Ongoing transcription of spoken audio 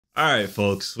All right,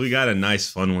 folks, we got a nice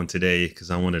fun one today because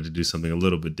I wanted to do something a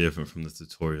little bit different from the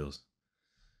tutorials.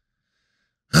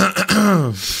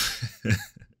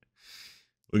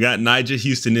 We got Nyjah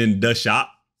Huston in the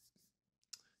shop.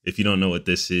 If you don't know what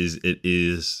this is, it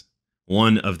is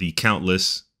one of the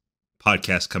countless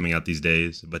podcasts coming out these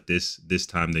days, but this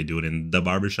time they do it in the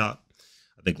barber shop.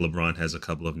 I think LeBron has a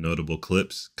couple of notable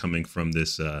clips coming from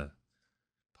this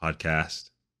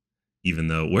podcast, even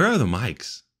though, where are the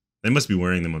mics? They must be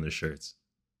wearing them on their shirts,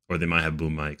 or they might have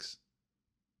boom mics.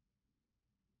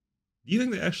 Do you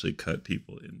think they actually cut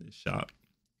people in this shop?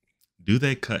 Do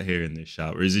they cut hair in this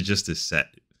shop, or is it just a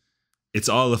set? It's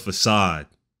all a facade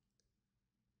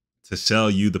to sell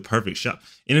you the perfect shop.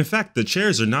 And in fact, the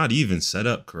chairs are not even set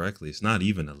up correctly. It's not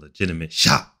even a legitimate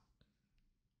shop.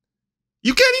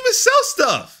 You can't even sell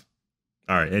stuff.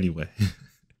 All right, anyway.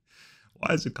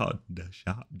 Why is it called the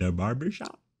shop, the barber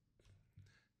shop?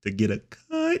 To get a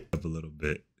cut up a little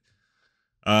bit.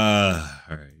 All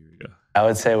right, here we go. I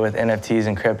would say with NFTs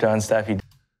and crypto and stuff, Did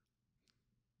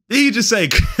he just say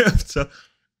crypto?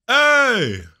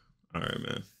 Hey! All right,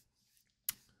 man.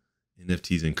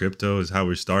 NFTs and crypto is how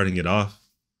we're starting it off.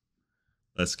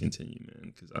 Let's continue,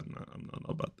 man, because I'm not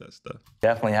about that stuff.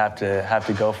 Definitely have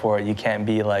to go for it. You can't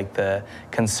be like the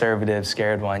conservative,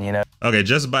 scared one, you know? Okay,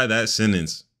 just by that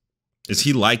sentence, is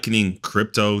he likening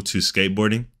crypto to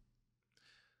skateboarding?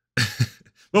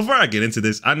 Before I get into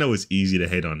this, I know it's easy to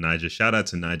hate on Nyjah. Shout out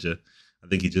to Nyjah. I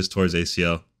think he just tore his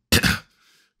ACL.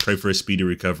 Pray for a speedy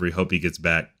recovery. Hope he gets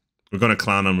back. We're going to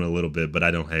clown him a little bit, but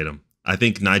I don't hate him. I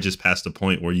think Nyjah's past the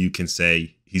point where you can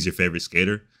say he's your favorite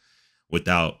skater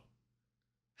without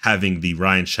having the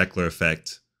Ryan Sheckler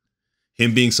effect.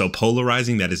 Him being so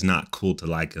polarizing that it's not cool to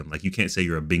like him. Like, you can't say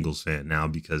you're a Bengals fan now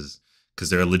because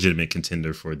they're a legitimate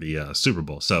contender for the Super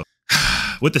Bowl. So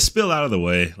with the spill out of the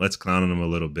way, let's clown on him a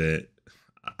little bit.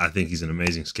 I think he's an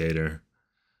amazing skater.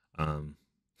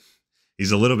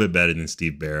 He's a little bit better than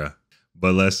Steve Barber,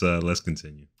 but let's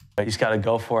continue. You just got to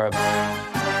go for it. Hey.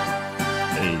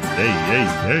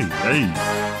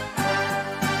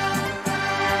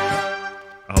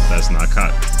 I hope that's not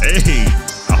Hey,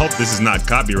 I hope this is not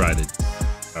copyrighted.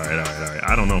 All right.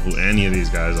 I don't know who any of these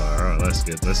guys are. All right, let's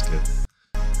get.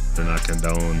 They're not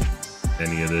condone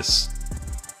any of this.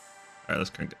 All right, let's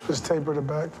crank it. Just taper the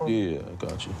back for me. Yeah, I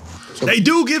got you. They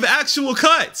do give actual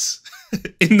cuts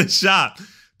in the shop.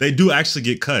 They do actually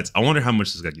get cuts. I wonder how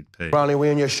much this guy get paid. Brownie, we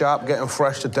in your shop getting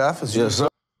fresh to death? Yes, sir.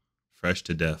 Fresh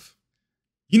to death.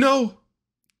 You know,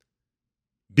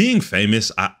 being famous,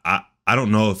 I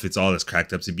don't know if it's all that's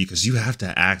cracked up to be, because you have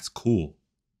to act cool.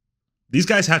 These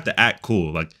guys have to act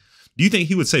cool. Like, do you think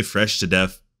he would say fresh to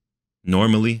death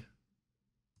normally?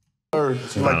 You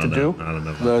like to do? I don't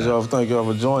know. Glad y'all, thank y'all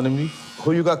for joining me.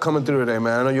 Who you got coming through today,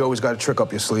 man? I know you always got a trick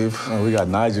up your sleeve. We got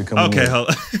Nyjah coming in. Okay, hold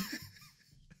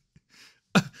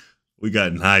on. We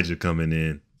got Nyjah coming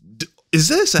in. Is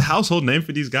this a household name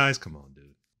for these guys? Come on,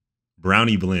 dude.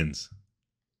 Brownie Blends.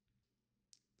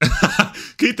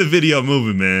 Keep the video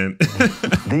moving, man.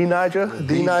 Nyjah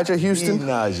Huston.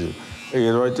 Nyjah. Hey,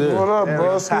 it's right there. What up,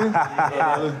 broski?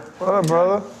 What up,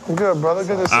 brother? You good, brother?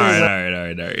 Good to see you. All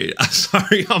right. I'm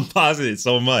sorry I'm pausing it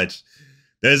so much.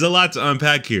 There's a lot to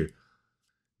unpack here.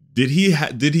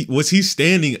 Was he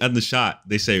standing on the shot?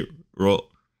 They say, roll.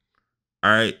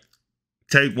 All right,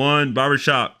 take one,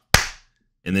 barbershop.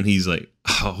 And then he's like,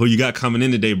 oh, who you got coming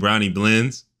in today, Brownie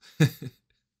Blends?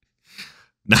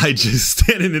 Nyjah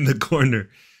standing in the corner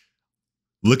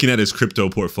looking at his crypto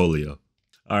portfolio.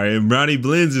 All right, and Brownie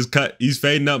Blends is cut. He's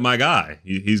fading up my guy.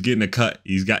 He's getting a cut.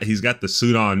 He's got the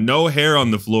suit on. No hair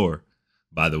on the floor,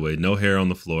 by the way. No hair on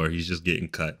the floor. He's just getting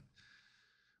cut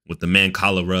with the man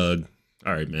collar rug.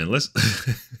 All right, man. Let's.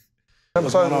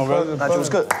 What's going on, brother? Nyjah, what's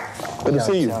good? Good to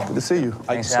see you. Good to see you.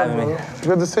 Thanks for having me.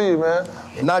 Good to see you, man.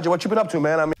 Nyjah, what you been up to,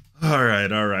 man? I mean. All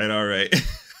right.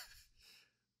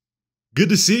 Good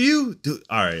to see you, dude.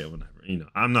 All right, whatever. You know,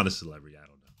 I'm not a celebrity. I don't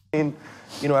know. I mean,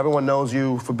 you know, everyone knows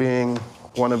you for being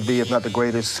one of the, if not the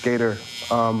greatest skater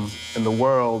in the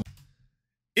world.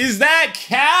 Is that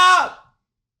cap?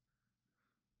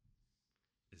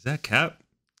 Is that cap?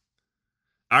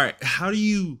 All right, how do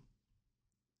you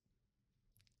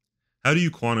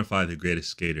quantify the greatest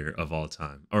skater of all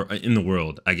time, or in the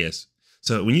world, I guess?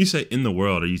 So when you say in the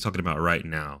world, are you talking about right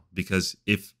now? Because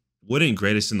wouldn't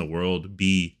greatest in the world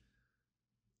be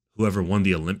whoever won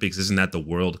the Olympics? Isn't that the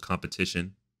world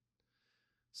competition?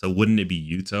 So wouldn't it be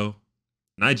Yuto?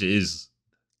 Nyjah is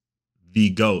the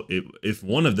GOAT, if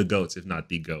one of the GOATs, if not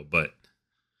the GOAT, but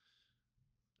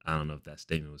I don't know if that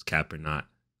statement was cap or not.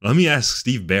 Let me ask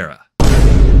Steve Barber.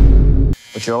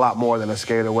 But you're a lot more than a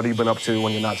skater. What have you been up to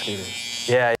when you're not skating?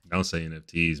 Yeah. Don't say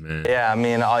NFTs, man. Yeah, I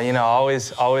mean, you know,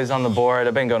 always on the board.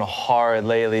 I've been going hard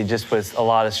lately just with a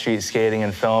lot of street skating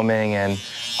and filming, and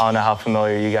I don't know how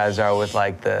familiar you guys are with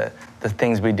like the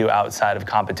things we do outside of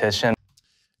competition.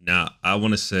 Now, I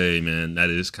want to say, man, that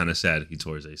is kind of sad he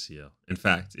tore his ACL. In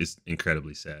fact, it's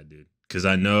incredibly sad, dude, because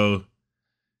I know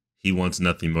he wants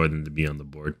nothing more than to be on the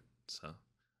board. So,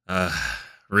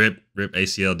 rip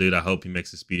ACL, dude. I hope he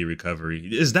makes a speedy recovery.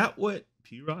 Is that what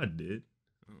P-Rod did?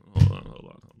 Hold on.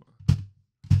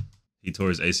 He tore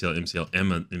his ACL, MCL,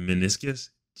 and meniscus.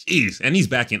 Jeez, and he's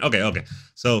back in. Okay.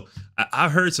 So I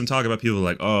heard some talk about people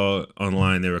like, oh,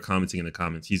 online, they were commenting in the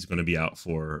comments, he's going to be out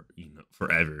for,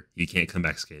 forever. He can't come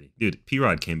back skating. Dude,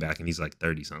 P-Rod came back and he's like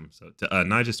 30-something. So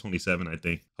Nyjah's 27, I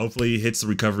think. Hopefully he hits the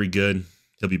recovery good.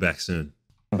 He'll be back soon.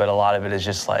 But a lot of it is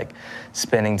just like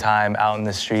spending time out in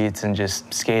the streets and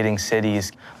just skating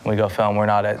cities. When we go film, we're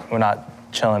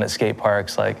not chilling at skate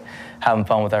parks, like having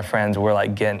fun with our friends. We're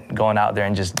like going out there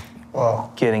and just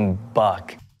getting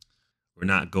buck. We're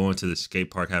not going to the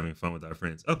skate park having fun with our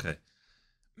friends. Okay.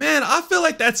 Man, I feel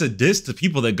like that's a diss to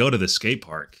people that go to the skate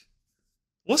park.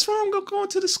 What's wrong with going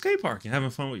to the skate park and having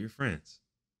fun with your friends?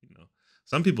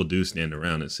 Some people do stand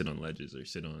around and sit on ledges or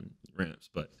sit on ramps,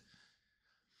 but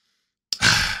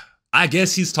I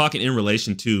guess he's talking in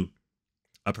relation to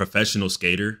a professional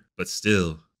skater, but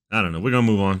still, I don't know. We're going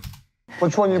to move on.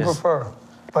 Which one you prefer?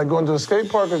 Like going to a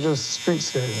skate park or just street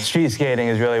skating? Street skating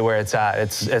is really where it's at.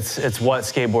 It's what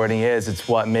skateboarding is. It's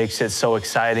what makes it so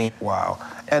exciting. Wow.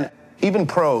 And even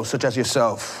pros such as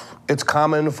yourself, it's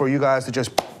common for you guys to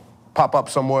just pop up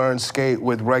somewhere and skate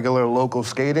with regular local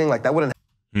skating? Like that wouldn't...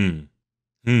 Hey,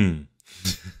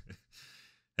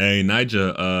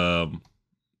 Nyjah, do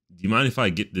you mind if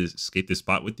I skate this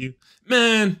spot with you?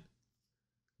 Man,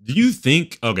 do you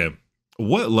think, okay,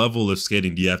 what level of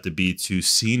skating do you have to be to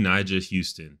see Nyjah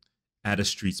Huston at a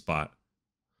street spot?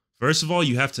 First of all,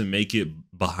 you have to make it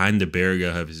behind the barrier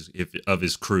of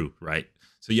his crew, right?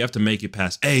 So you have to make it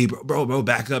past, hey, bro,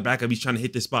 back up. He's trying to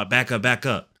hit this spot, back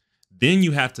up. Then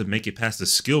you have to make it past the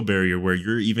skill barrier where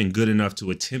you're even good enough to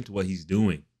attempt what he's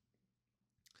doing.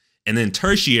 And then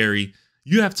tertiary,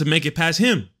 you have to make it past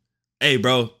him. Hey,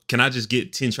 bro, can I just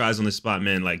get 10 tries on this spot,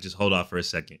 man? Like, just hold off for a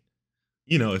second.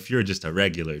 If you're just a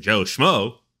regular Joe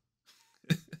Schmo.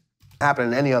 Happen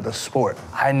in any other sport.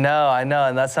 I know,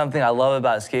 and that's something I love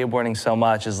about skateboarding so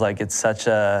much is like it's such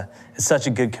a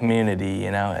good community,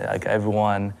 Like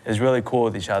everyone is really cool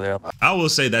with each other. I will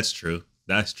say that's true.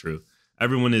 That's true.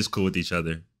 Everyone is cool with each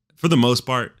other. For the most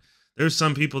part, there's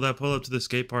some people that pull up to the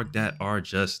skate park that are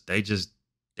they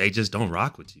just don't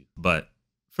rock with you. But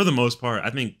for the most part, I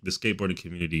think the skateboarding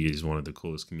community is one of the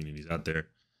coolest communities out there.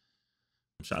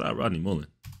 Shout out Rodney Mullen.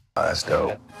 Oh, that's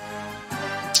dope.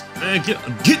 Man,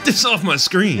 get this off my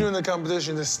screen. You're in the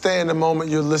competition to stay in the moment.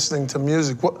 You're listening to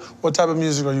music. What type of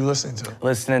music are you listening to?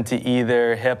 Listening to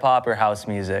either hip hop or house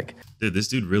music. Dude, this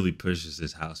dude really pushes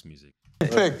his house music. You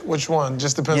pick which one.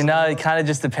 Just depends. It kind of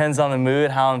just depends on the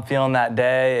mood, how I'm feeling that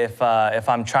day. If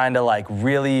I'm trying to like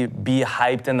really be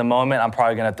hyped in the moment, I'm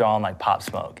probably gonna throw on like Pop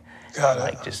Smoke. Got it.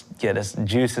 Like just get as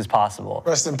juice as possible.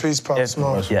 Rest in peace, Pop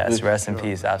Smoke. Yes, rest in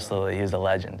peace, absolutely. He was a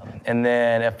legend. And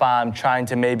then if I'm trying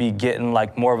to maybe get in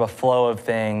like more of a flow of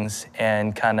things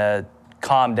and kind of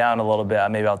calm down a little bit,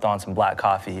 maybe I'll throw on some black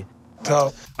coffee.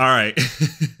 Dope. All right.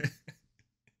 This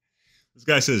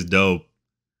guy says dope.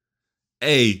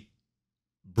 Hey,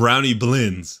 Brownie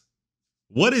Blends.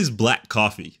 What is black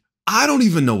coffee? I don't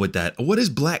even know what is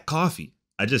black coffee?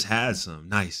 I just had some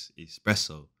nice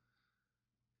espresso.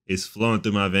 It's flowing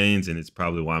through my veins, and it's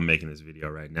probably why I'm making this video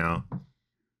right now.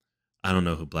 I don't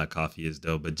know who Black Coffee is,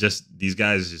 though, but just these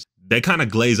guys, they kind of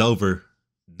glaze over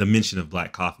the mention of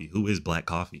black coffee. Who is black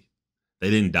coffee? They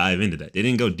didn't dive into that. They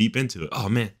didn't go deep into it. Oh,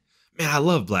 man, I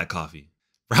love black coffee.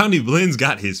 Brownie Blends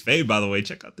got his fade, by the way.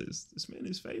 Check out this. This man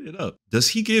is faded up. Does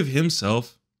he give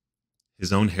himself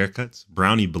his own haircuts,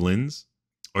 Brownie Blends?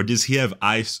 Or does he have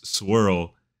Ice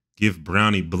Swirl give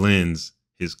Brownie Blends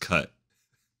his cut?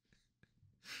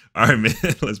 All right, man,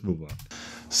 let's move on.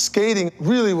 Skating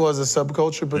really was a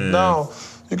subculture, but now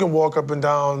you can walk up and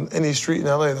down any street in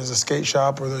LA. There's a skate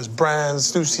shop or there's brands.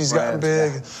 Stussie's gotten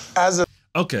big. Yeah. As a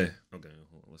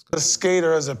let's go. A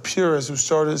skater, as a purist who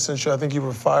started since I think you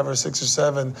were 5 or 6 or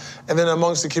 7, and then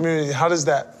amongst the community, how does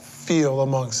that feel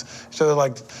amongst each other?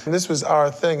 Like, this was our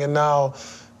thing, and now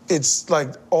it's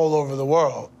like all over the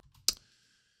world.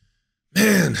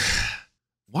 Man,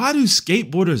 why do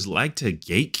skateboarders like to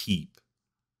gatekeep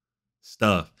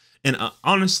stuff? And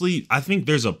honestly, I think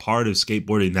there's a part of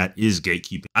skateboarding that is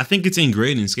gatekeeping. I think it's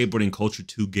ingrained in skateboarding culture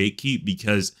to gatekeep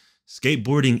because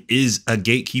skateboarding is a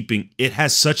gatekeeping. It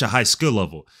has such a high skill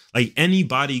level. Like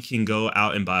anybody can go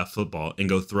out and buy a football and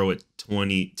go throw it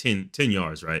 10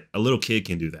 yards, right? A little kid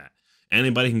can do that.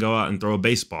 Anybody can go out and throw a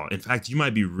baseball. In fact, you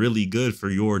might be really good for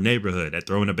your neighborhood at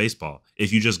throwing a baseball.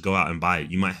 If you just go out and buy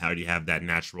it, you might already have that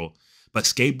natural. But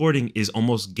skateboarding is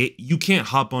almost you can't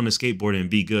hop on a skateboard and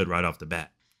be good right off the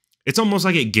bat. It's almost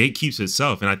like it gatekeeps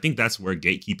itself. And I think that's where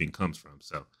gatekeeping comes from.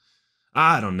 So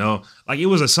I don't know. Like it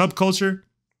was a subculture.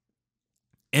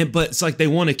 But it's like they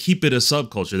want to keep it a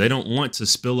subculture. They don't want to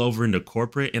spill over into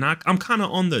corporate. And I'm kind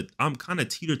of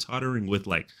teeter-tottering with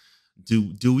like,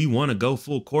 do we want to go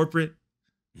full corporate?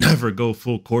 Never go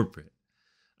full corporate.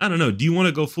 I don't know. Do you want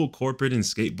to go full corporate in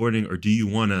skateboarding, or do you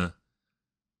want to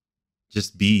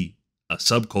just be a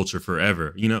subculture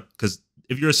forever? You know, because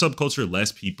if you're a subculture,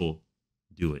 less people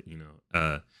do it. You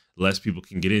know, less people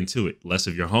can get into it. Less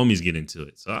of your homies get into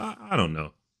it. So I don't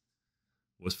know.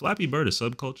 Was Flappy Bird a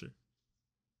subculture?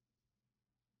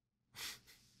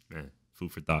 Man,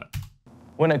 food for thought.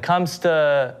 When it comes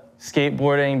to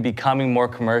skateboarding becoming more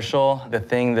commercial, the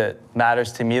thing that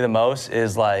matters to me the most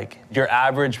is like your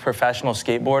average professional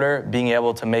skateboarder being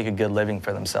able to make a good living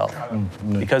for themselves.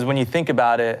 Because when you think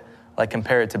about it, like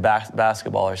compare it to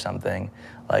basketball or something,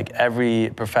 like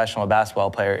every professional basketball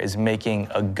player is making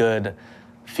a good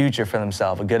future for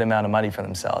themselves, a good amount of money for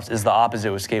themselves. Is the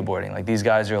opposite with skateboarding. Like these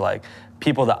guys are like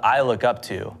people that I look up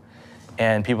to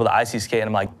and people that I see skate and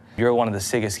I'm like, you're one of the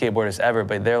sickest skateboarders ever,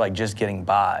 but they're like just getting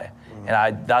by.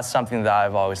 And that's something that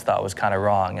I've always thought was kind of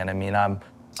wrong. And I mean, I'm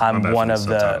one of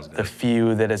the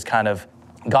few that has kind of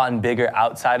gotten bigger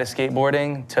outside of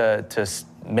skateboarding to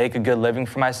make a good living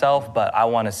for myself, but I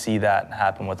want to see that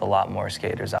happen with a lot more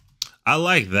skaters. I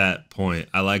like that point.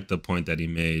 I like the point that he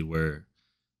made where,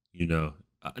 you know,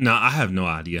 now I have no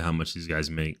idea how much these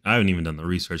guys make. I haven't even done the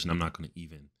research and I'm not going to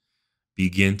even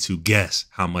begin to guess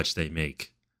how much they make.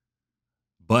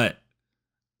 But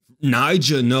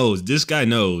Nyjah knows, this guy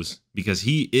knows, because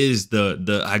he is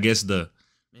I guess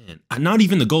not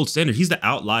even the gold standard. He's the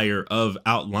outlier of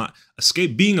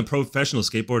being a professional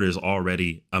skateboarder is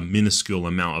already a minuscule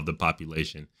amount of the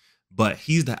population, but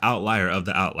he's the outlier of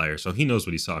the outlier. So he knows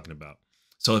what he's talking about.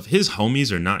 So if his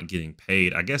homies are not getting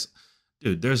paid, I guess,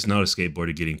 dude, there's not a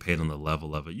skateboarder getting paid on the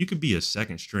level of it. You could be a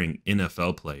second string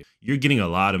NFL player. You're getting a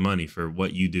lot of money for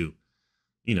what you do,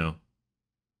 you know.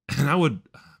 And I would,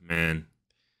 man,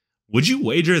 would you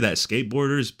wager that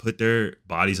skateboarders put their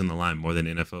bodies on the line more than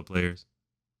NFL players?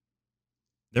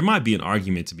 There might be an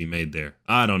argument to be made there.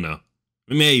 I don't know.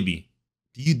 Maybe.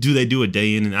 Do they do a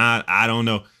day in and out? I don't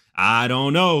know. I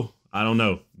don't know.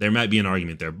 There might be an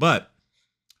argument there, but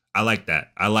I like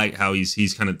that. I like how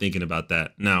he's kind of thinking about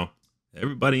that. Now,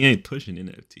 everybody ain't pushing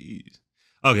NFTs.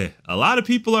 Okay, a lot of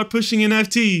people are pushing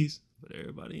NFTs, but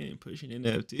everybody ain't pushing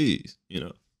NFTs, you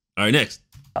know. All right, next.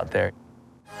 Out there.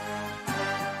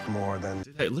 More than.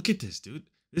 Hey, look at this, dude.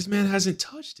 This man hasn't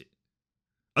touched it.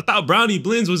 I thought Brownie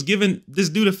Blends was giving this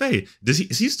dude a fade.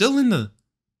 Is he still in the?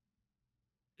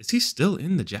 Is he still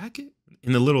in the jacket?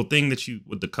 In the little thing that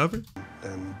with the cover?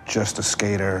 And just a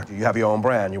skater. You have your own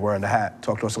brand. You're wearing the hat.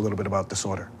 Talk to us a little bit about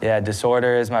Disorder. Yeah,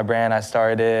 Disorder is my brand. I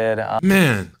started.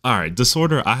 Man, all right,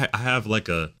 Disorder. I have like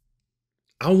I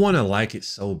want to like it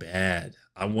so bad.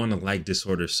 I want to like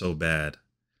Disorder so bad.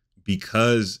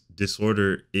 Because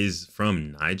Disorder is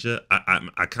from Nyjah,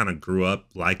 I kind of grew up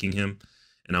liking him,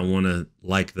 and I want to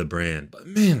like the brand. But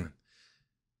man,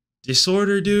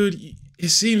 Disorder, dude, it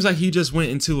seems like he just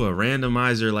went into a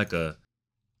randomizer, like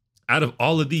out of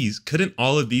all of these, couldn't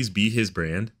all of these be his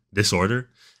brand? Disorder,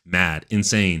 mad,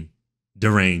 insane,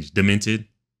 deranged, demented,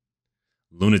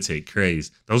 lunatic,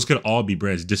 crazed. Those could all be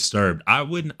brands. Disturbed. I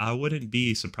wouldn't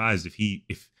be surprised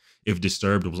if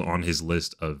Disturbed was on his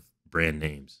list of brand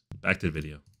names. Back to the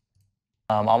video.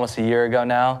 Almost a year ago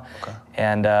now, okay.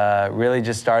 And really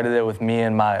just started it with me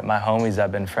and my homies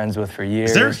I've been friends with for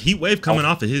years. Is there a heat wave coming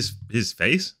off of his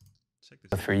face? Check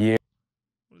this for years.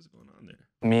 What is going on there?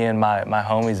 Me and my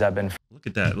homies I've been. Look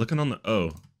at that, looking on the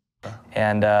O.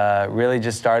 And really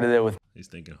just started it with. He's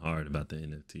thinking hard about the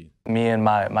NFT. Me and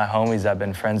my homies I've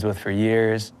been friends with for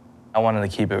years. I wanted to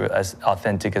keep it as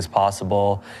authentic as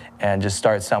possible and just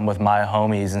start something with my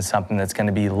homies and something that's going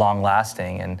to be long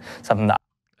lasting and something that.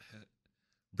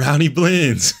 Brownie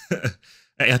Blends.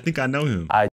 Hey, I think I know him.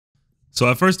 So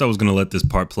at first I was going to let this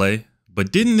part play,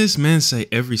 but didn't this man say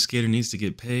every skater needs to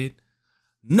get paid?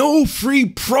 No free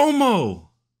promo.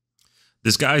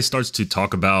 This guy starts to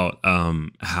talk about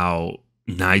how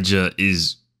Nyjah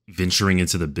is venturing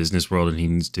into the business world and he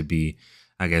needs to be,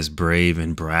 I guess, brave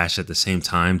and brash at the same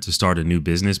time to start a new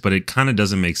business. But it kind of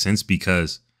doesn't make sense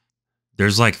because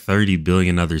there's like 30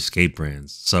 billion other skate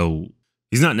brands. So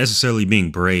He's not necessarily being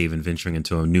brave and venturing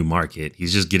into a new market.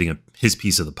 He's just getting his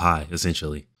piece of the pie,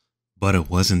 essentially. But it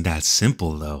wasn't that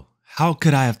simple, though. How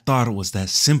could I have thought it was that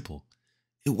simple?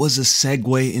 It was a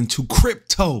segue into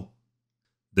crypto.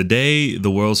 The day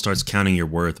the world starts counting your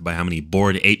worth by how many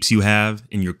Bored Apes you have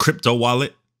in your crypto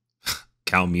wallet,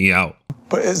 count me out.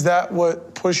 But is that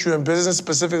what pushed you in business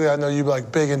specifically? I know you're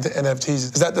like big into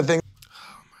NFTs. Is that the thing?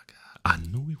 Oh my God, I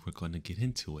knew we were going to get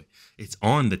into it. It's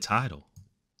on the title.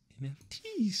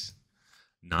 NFTs.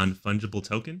 Non-fungible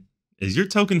token? Is your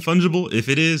token fungible? If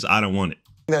it is, I don't want it.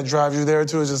 That drives you there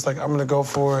too is just like, I'm gonna go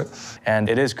for it. And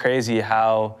it is crazy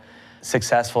how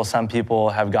successful some people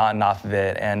have gotten off of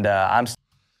it. And I'm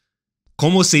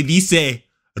 ¿Cómo se dice?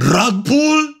 Rug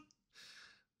pull?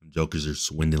 Jokers are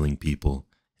swindling people.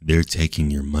 They're taking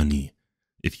your money.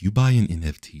 If you buy an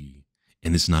NFT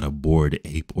and it's not a Bored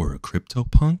Ape or a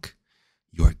CryptoPunk,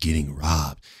 you're getting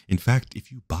robbed. In fact,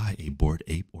 if you buy a Bored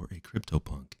Ape or a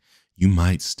CryptoPunk, you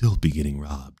might still be getting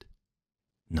robbed.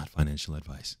 Not financial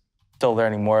advice. still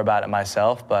learning more about it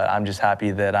myself, but I'm just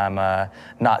happy that I'm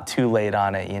not too late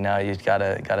on it. You know, you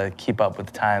gotta keep up with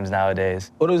the times nowadays.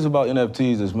 What is it about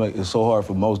NFTs that's make it so hard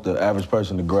for the average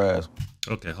person to grasp?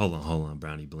 Okay, hold on,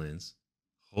 Brownie Blends.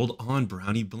 Hold on,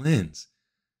 Brownie Blends.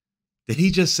 Did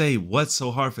he just say what's so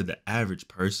hard for the average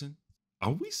person?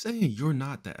 Are we saying you're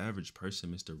not the average person,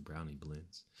 Mr. Brownie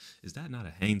Blends? Is that not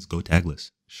a Hanes Go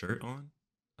Tagless shirt on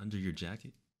under your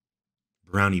jacket?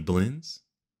 Brownie Blends?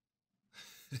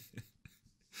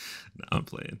 No, I'm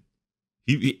playing.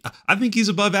 I think he's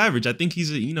above average. I think he's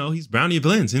he's Brownie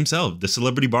Blends himself, the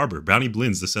celebrity barber. Brownie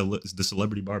Blends, the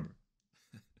celebrity barber.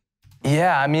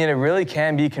 Yeah, I mean, it really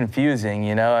can be confusing,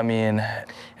 you know? I mean,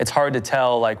 it's hard to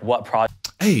tell, like, what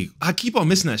project. Hey, I keep on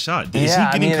missing that shot. Is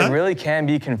yeah, he getting cut? It really can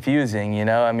be confusing, you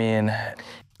know? I mean...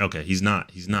 Okay, he's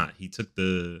not. He took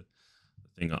the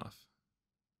thing off.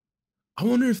 I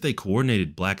wonder if they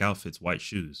coordinated black outfits, white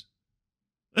shoes.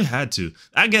 They had to.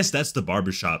 I guess that's the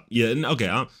barbershop. Yeah, okay,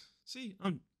 I'm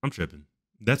tripping.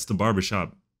 That's the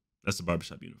barbershop. That's the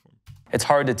barbershop uniform. It's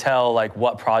hard to tell, like,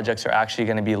 what projects are actually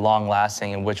going to be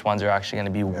long-lasting and which ones are actually going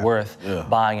to be worth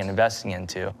buying and investing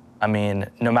into. I mean,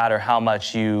 no matter how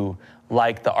much you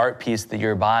like the art piece that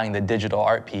you're buying, the digital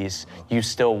art piece, you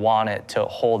still want it to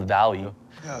hold value.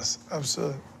 Yes,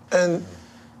 absolutely. And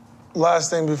last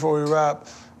thing before we wrap,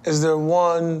 is there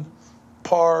one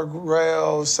park,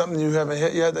 rail, something you haven't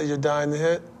hit yet that you're dying to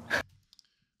hit?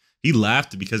 He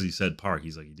laughed because he said park.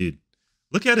 He's like, dude,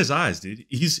 look at his eyes, dude.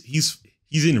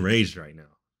 He's enraged right now.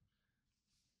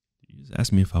 Did you just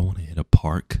ask me if I want to hit a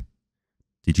park?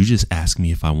 Did you just ask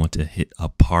me if I want to hit a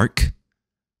park?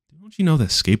 Don't you know that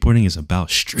skateboarding is about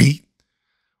street?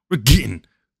 We're getting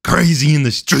crazy in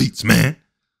the streets, man.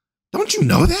 Don't you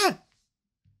know that?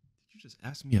 Did you just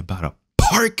ask me about a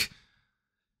park?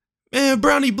 Man,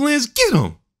 Brownie Blends, get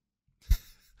him.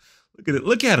 Look at it.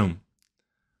 Look at him.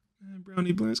 Man,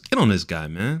 Brownie Blends, get on this guy,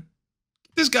 man.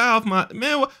 Get this guy off my...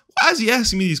 Man, why is he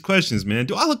asking me these questions, man?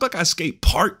 Do I look like I skate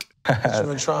park? You've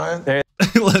been trying?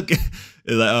 Look,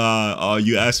 like,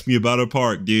 you asked me about a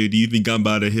park, dude. Do you think I'm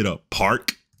about to hit a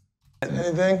park?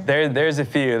 Anything? There's a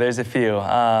few.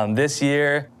 This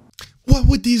year... What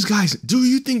would these guys... Do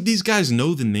you think these guys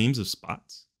know the names of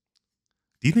spots?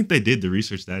 Do you think they did the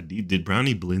research that deep? Did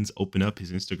Brownie Blends open up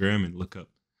his Instagram and look up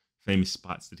famous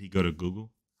spots? Did he go to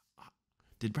Google?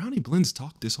 Did Brownie Blends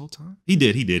talk this whole time? He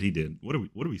did. What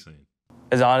are we saying?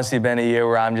 It's honestly been a year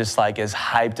where I'm just like as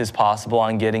hyped as possible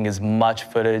on getting as much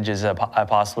footage as I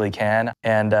possibly can.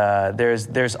 And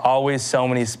there's always so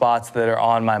many spots that are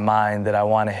on my mind that I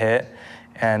want to hit.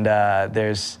 And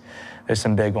there's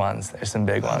some big ones. There's some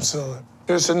big ones. Absolutely.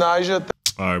 There's a Nyjah.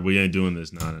 All right, we ain't doing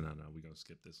this. No. We're going to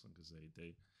skip this one because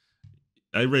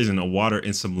they raising a water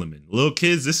and some lemon. Little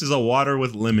kids, this is a water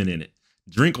with lemon in it.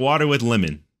 Drink water with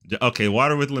lemon. Okay,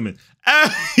 water with lemon.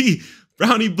 Hey,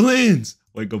 Brownie Blends.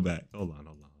 Wait, go back. Hold on.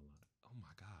 Oh my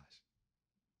gosh.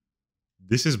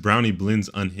 This is Brownie Blends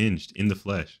unhinged in the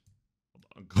flesh. Hold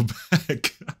on, go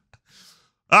back.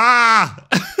 Ah!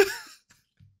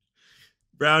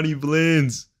 Brownie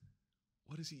Blends.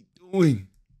 What is he doing?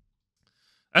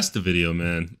 That's the video,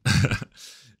 man.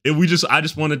 I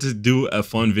just wanted to do a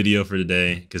fun video for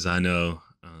today because I know,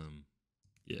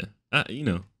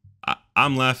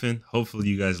 I'm laughing. Hopefully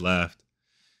you guys laughed.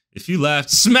 If you laughed,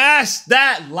 smash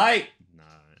that like. Nah,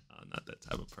 I'm not that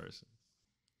type of person.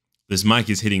 This mic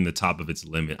is hitting the top of its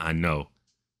limit. I know.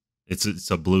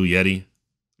 It's a Blue Yeti.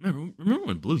 Remember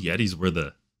when Blue Yetis were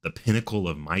the pinnacle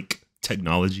of mic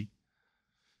technology?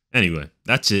 Anyway,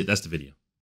 that's it. That's the video.